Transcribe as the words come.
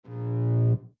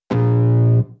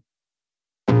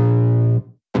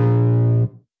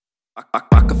I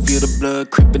can feel the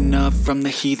blood creeping up from the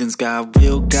heathens. Got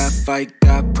will, got fight,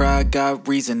 got pride, got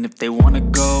reason. If they wanna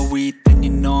go eat, then you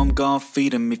know I'm gon'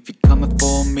 feed them. If you're coming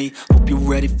for me, hope you're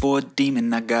ready for a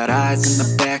demon. I got eyes in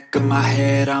the back of my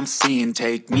head, I'm seeing.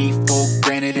 Take me for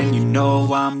granted and you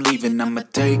know I'm leaving. I'ma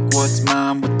take what's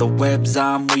mine with the webs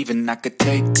I'm weaving. I could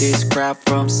take this crowd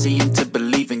from seeing to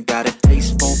believing. Got a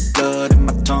taste for blood and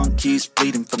my tongue keeps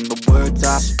bleeding from the words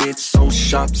I spit. So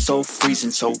sharp, so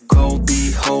freezing, so cold.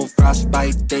 Behold,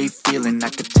 frostbite they feeling. I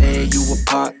could tear you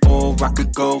apart or I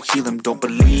could go heal them. Don't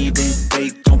believe in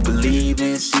fate, don't believe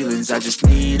in ceilings. I just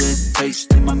need a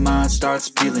taste and my mind starts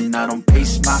peeling. I don't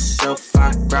pace myself,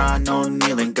 I grind on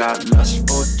kneeling. Got lust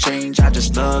for change, I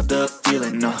just love the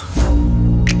feeling.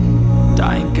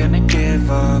 I ain't gonna give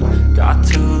up. Got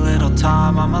too little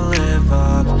time, I'ma live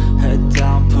up. Head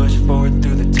down, push forward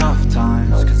through the tough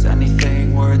times. Cause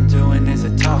anything worth doing is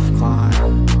a tough climb.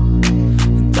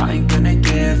 And I ain't gonna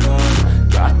give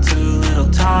up. Got too little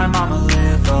time, I'ma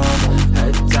live up.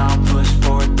 Head down, push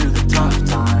forward through the tough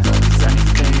times. Cause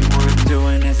anything worth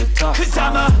doing is a tough climb. Cause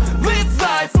I'ma live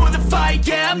life for the fight,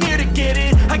 yeah, I'm here to get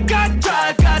it. I got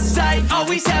drive, got sight,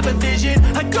 always have a vision.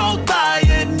 I go by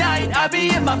at night, I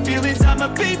be in my feelings. I'ma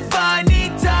be fine,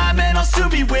 need time and I'll soon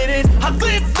be winning. I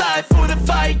live life for the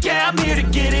fight, yeah, I'm here to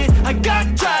get it. I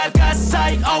got drive, got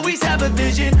sight, always have a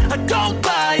vision. I go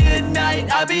by at night,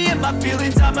 I be in my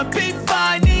feelings. I'ma be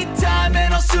fine, need time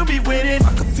and I'll soon be winning.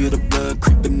 I can feel the blood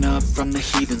creeping up from the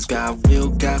heathens. Got will,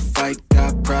 got fight,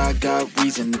 got pride, got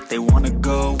reason. If they wanna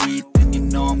go eat, then you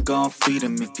know I'm gon' feed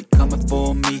them. If you're coming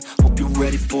for me, hope you're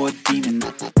ready for a demon.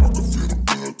 I can feel the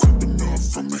blood creeping up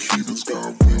from the heathens.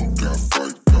 Got will, got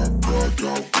fight, got pride,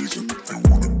 got reason. If they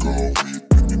wanna go eat,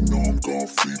 then you know I'm gon'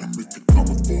 feed them. If you're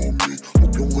coming for me,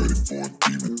 hope you're ready for a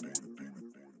demon.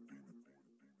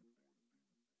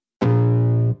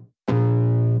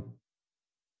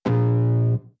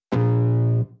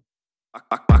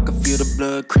 I can feel the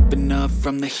blood creeping up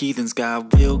from the heathens.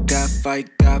 Got will, got fight,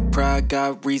 got pride,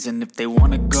 got reason. If they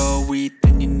wanna go eat,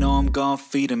 then you know I'm gon'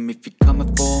 feed them. If you're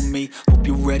coming for me, hope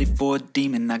you're ready for a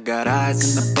demon. I got eyes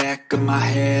in the back of my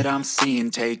head, I'm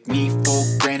seeing. Take me for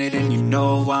granted and you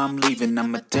know I'm leaving.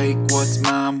 I'ma take what's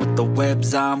mine with the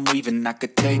webs I'm weaving. I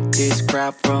could take this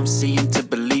crowd from seeing to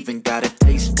believing. Got a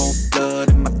taste for blood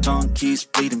and my tongue keeps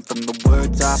bleeding from the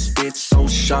words I spit. So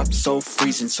sharp, so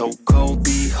freezing, so cold.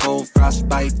 Behold,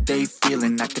 frostbite they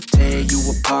feeling. I could tear you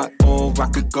apart or I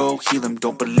could go heal them.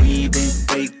 Don't believe in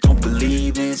fate, don't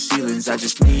believe in ceilings. I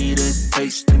just need a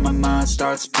taste and my mind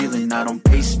starts peeling. I don't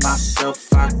pace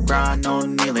myself, I grind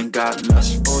on kneeling. Got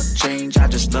lust for change, I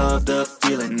just love the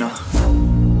feeling.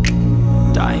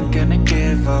 I ain't gonna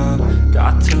give up.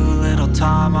 Got too little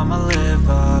time, I'ma live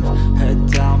up.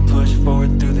 Head down,